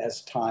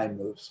as time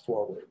moves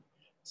forward.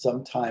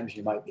 Sometimes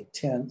you might be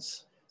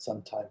tense,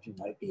 sometimes you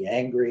might be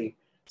angry,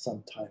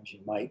 sometimes you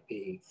might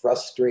be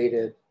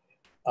frustrated.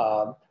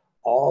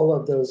 All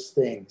of those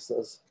things,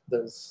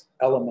 those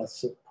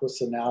elements of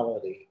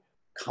personality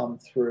come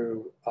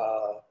through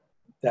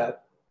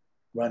that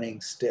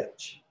running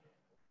stitch.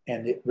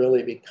 And it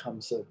really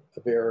becomes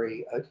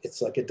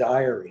it's like a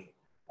diary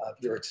of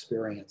your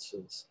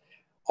experiences.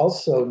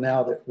 Also,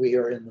 now that we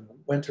are in the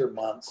winter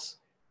months,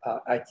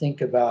 I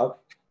think about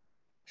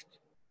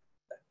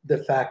the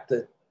fact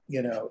that,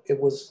 it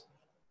was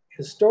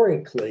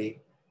historically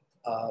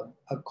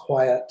a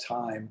quiet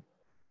time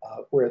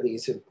where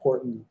these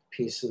important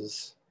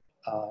pieces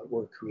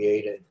were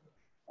created.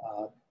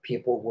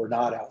 People were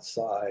not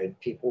outside,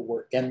 people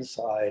were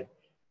inside.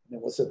 And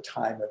it was a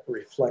time of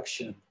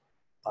reflection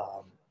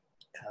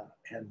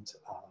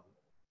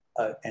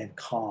and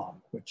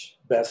calm, which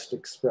best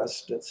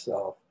expressed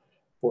itself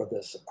for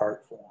this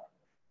art form.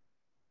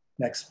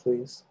 Next,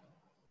 please.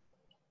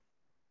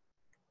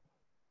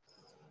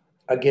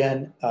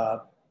 Again,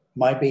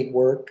 my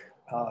beadwork,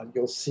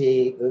 you'll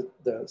see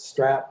the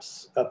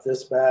straps of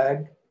this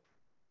bag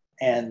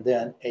and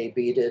then a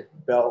beaded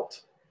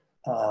belt,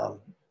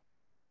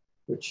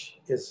 which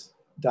is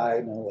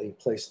diagonally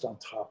placed on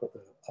top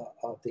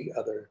of the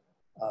other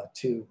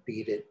two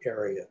beaded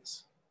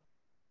areas.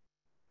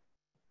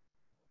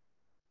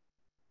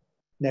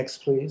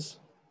 Next, please.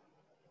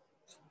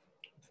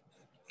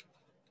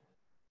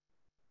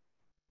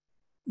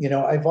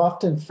 I've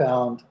often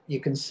found, you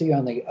can see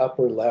on the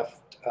upper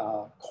left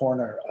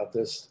corner of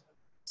this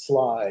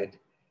slide,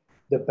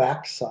 the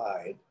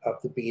backside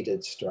of the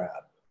beaded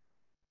strap.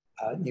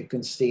 You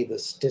can see the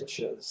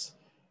stitches,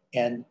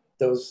 and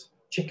those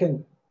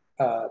chicken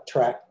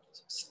track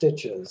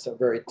stitches are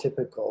very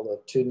typical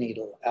of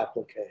 2-needle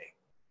applique.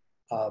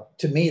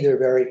 To me, they're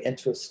very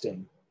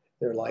interesting.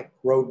 They're like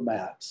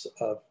roadmaps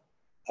of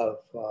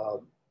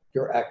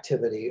your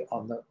activity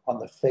on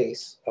the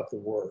face of the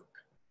work.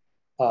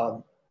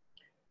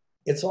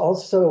 It's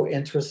also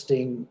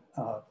interesting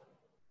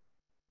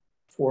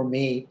for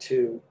me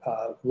to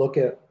look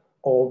at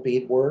old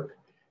beadwork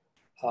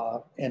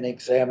and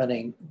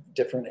examining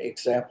different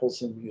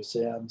examples in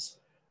museums.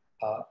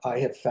 I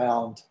have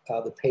found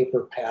the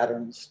paper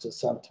patterns to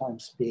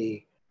sometimes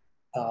be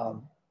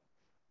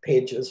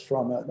pages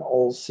from an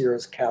old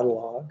Sears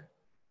catalog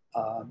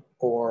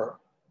or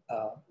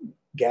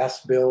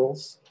gas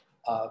bills,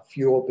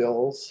 fuel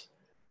bills.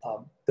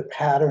 The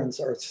patterns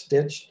are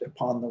stitched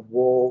upon the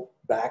wool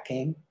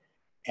backing,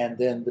 and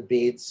then the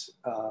beads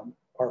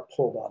are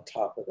pulled on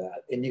top of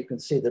that. And you can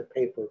see the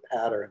paper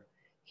pattern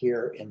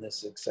here in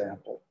this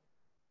example.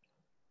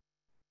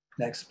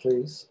 Next,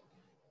 please.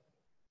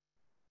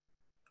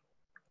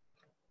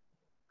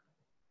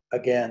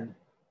 Again,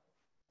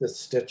 the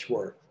stitch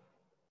work.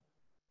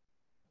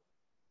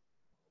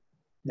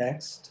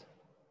 Next.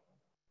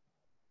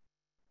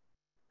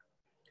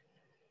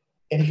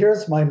 And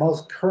here's my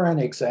most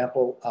current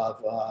example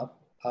of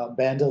a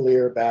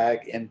bandolier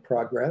bag in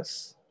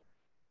progress.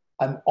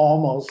 I'm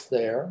almost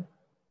there.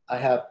 I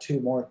have two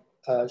more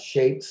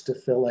shapes to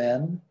fill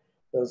in,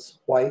 those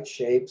white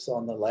shapes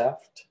on the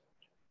left,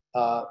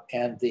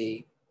 and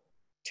the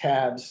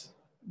tabs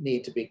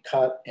need to be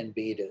cut and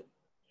beaded.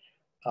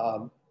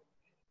 On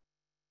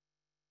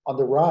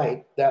the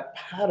right, that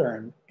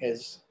pattern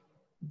is,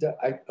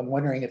 I'm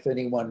wondering if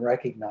anyone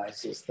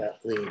recognizes that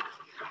leaf.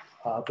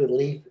 The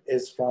leaf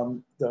is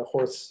from the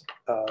horse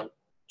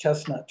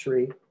chestnut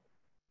tree,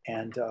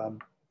 and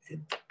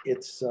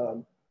it's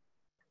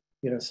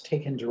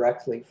taken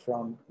directly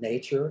from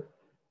nature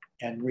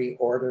and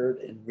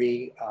reordered and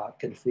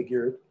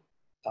reconfigured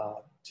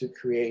to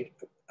create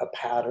a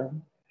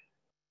pattern.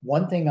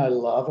 One thing I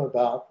love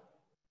about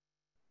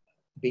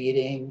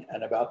beading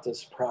and about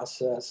this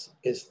process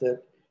is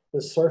that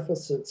the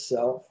surface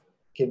itself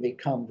can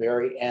become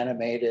very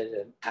animated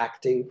and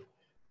active.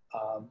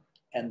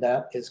 And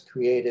that is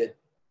created,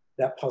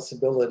 that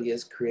possibility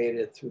is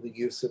created through the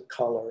use of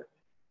color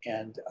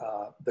and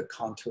the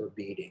contour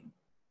beading.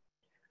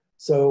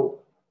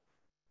 So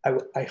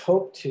I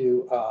hope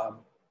to,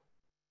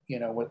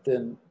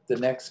 within the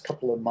next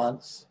couple of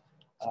months,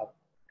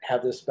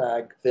 have this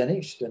bag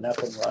finished and up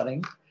and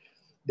running.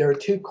 There are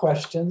two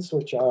questions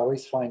which I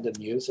always find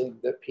amusing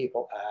that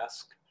people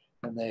ask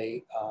when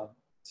they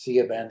see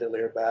a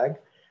bandolier bag.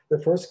 The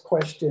first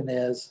question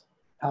is,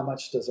 how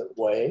much does it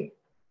weigh?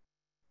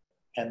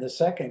 And the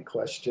second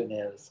question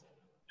is,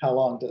 how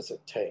long does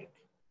it take?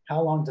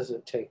 How long does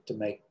it take to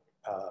make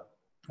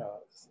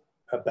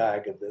a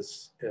bag of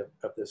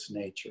this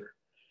nature?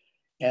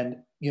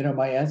 And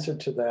my answer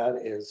to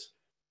that is,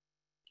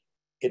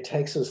 it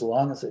takes as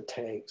long as it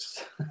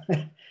takes.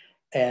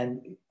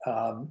 And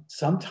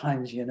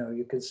sometimes,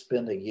 you could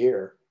spend a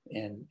year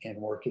in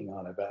working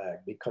on a bag,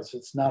 because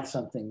it's not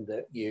something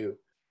that you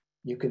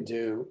can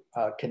do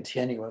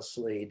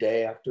continuously,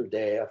 day after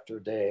day after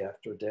day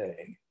after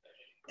day.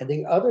 And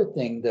the other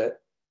thing that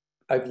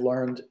I've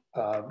learned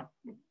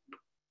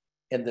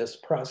in this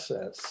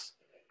process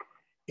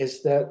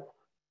is that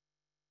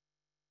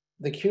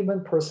the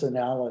human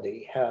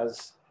personality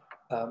has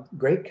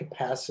great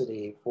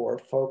capacity for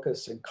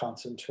focus and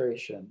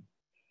concentration.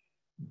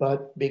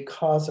 But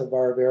because of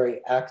our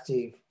very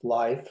active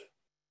life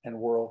and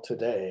world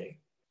today,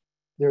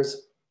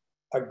 there's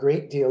a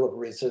great deal of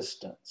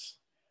resistance.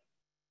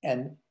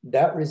 And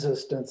that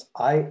resistance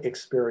I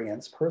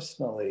experience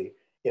personally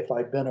if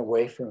I've been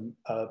away from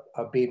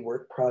a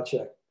beadwork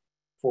project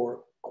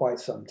for quite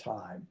some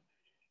time,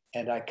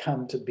 and I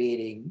come to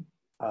beading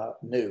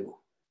new.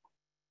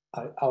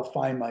 I'll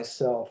find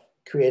myself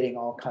creating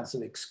all kinds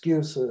of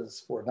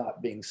excuses for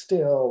not being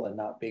still and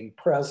not being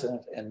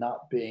present and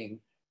not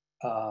being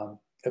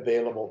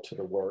available to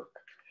the work.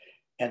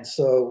 And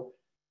so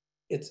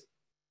it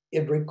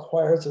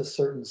requires a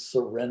certain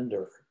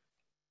surrender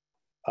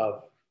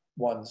of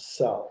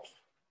oneself,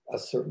 a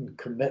certain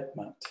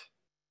commitment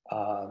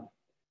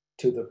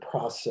to the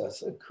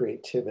process of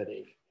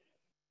creativity,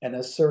 and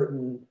a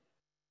certain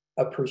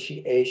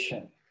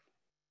appreciation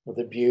for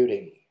the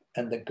beauty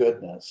and the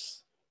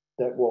goodness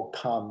that will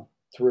come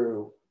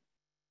through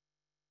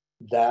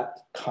that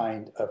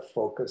kind of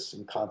focus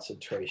and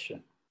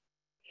concentration.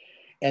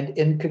 And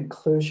in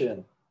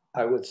conclusion,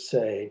 I would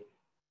say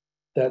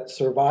that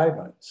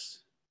survivance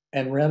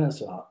and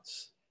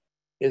Renaissance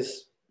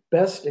is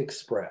best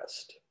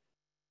expressed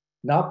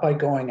not by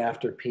going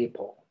after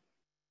people,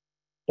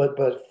 but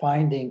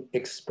finding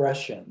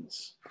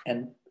expressions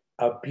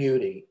of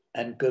beauty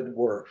and good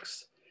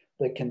works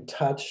that can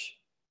touch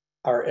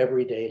our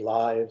everyday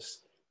lives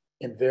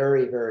in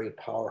very, very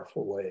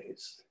powerful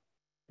ways.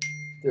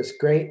 There's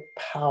great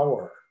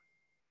power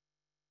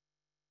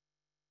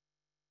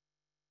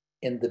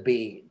in the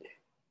bead.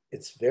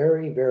 It's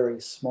very, very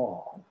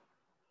small,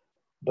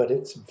 but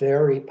it's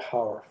very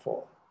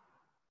powerful,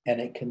 and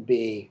it can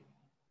be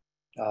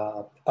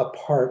a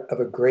part of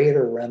a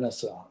greater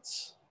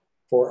Renaissance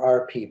for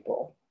our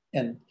people,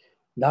 and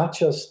not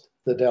just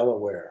the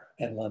Delaware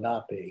and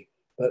Lenape,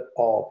 but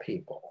all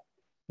people.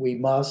 We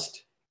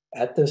must,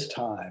 at this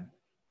time,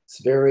 it's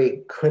a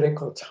very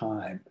critical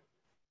time,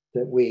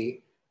 that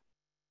we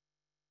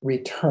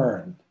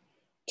return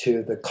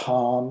to the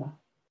calm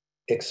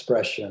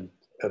expression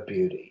of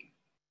beauty.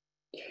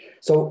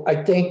 So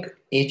I thank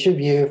each of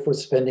you for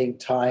spending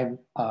time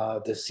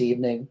this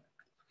evening,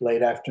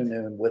 late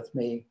afternoon with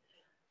me.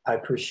 I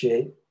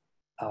appreciate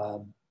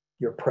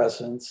your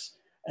presence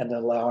and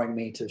allowing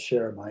me to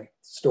share my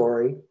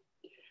story,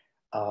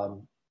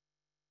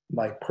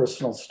 my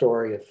personal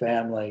story of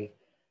family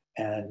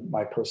and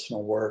my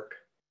personal work.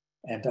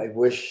 And I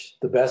wish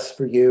the best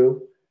for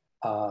you.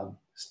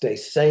 Stay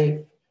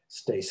safe,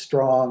 stay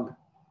strong,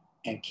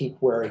 and keep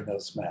wearing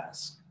those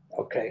masks,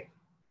 okay?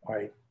 All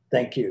right,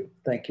 thank you.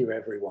 Thank you,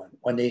 everyone.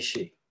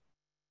 Wanishi.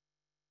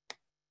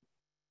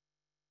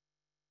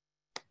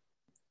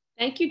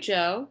 Thank you,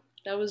 Joe.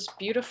 That was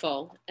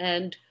beautiful.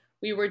 And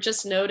we were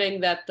just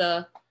noting that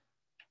the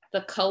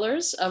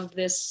colors of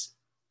this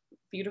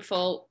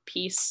beautiful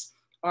piece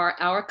are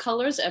our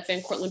colors at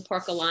Van Cortlandt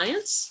Park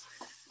Alliance.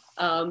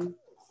 And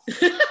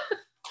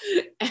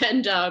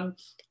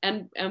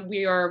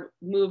we are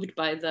moved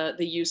by the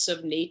use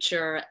of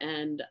nature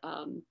and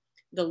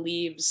the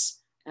leaves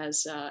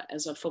as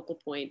a focal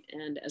point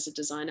and as a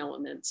design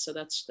element. So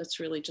that's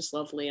really just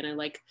lovely. And I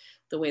like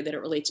the way that it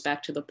relates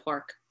back to the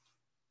park.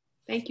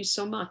 Thank you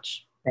so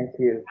much. Thank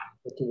you.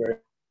 Thank you very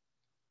much.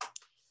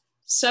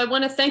 So I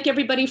want to thank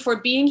everybody for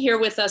being here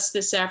with us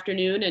this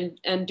afternoon,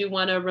 and do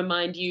want to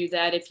remind you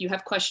that if you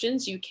have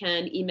questions, you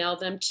can email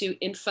them to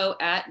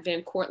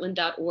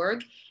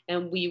info@vancortlandt.org,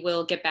 and we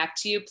will get back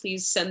to you.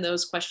 Please send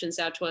those questions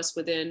out to us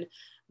within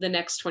the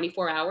next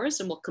 24 hours,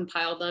 and we'll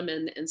compile them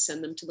and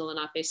send them to the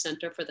Lenape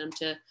Center for them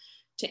to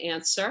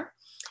answer.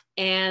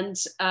 And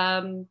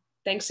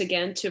thanks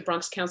again to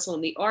Bronx Council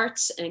on the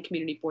Arts and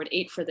Community Board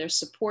 8 for their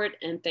support,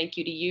 and thank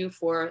you to you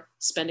for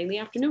spending the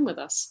afternoon with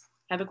us.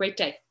 Have a great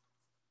day.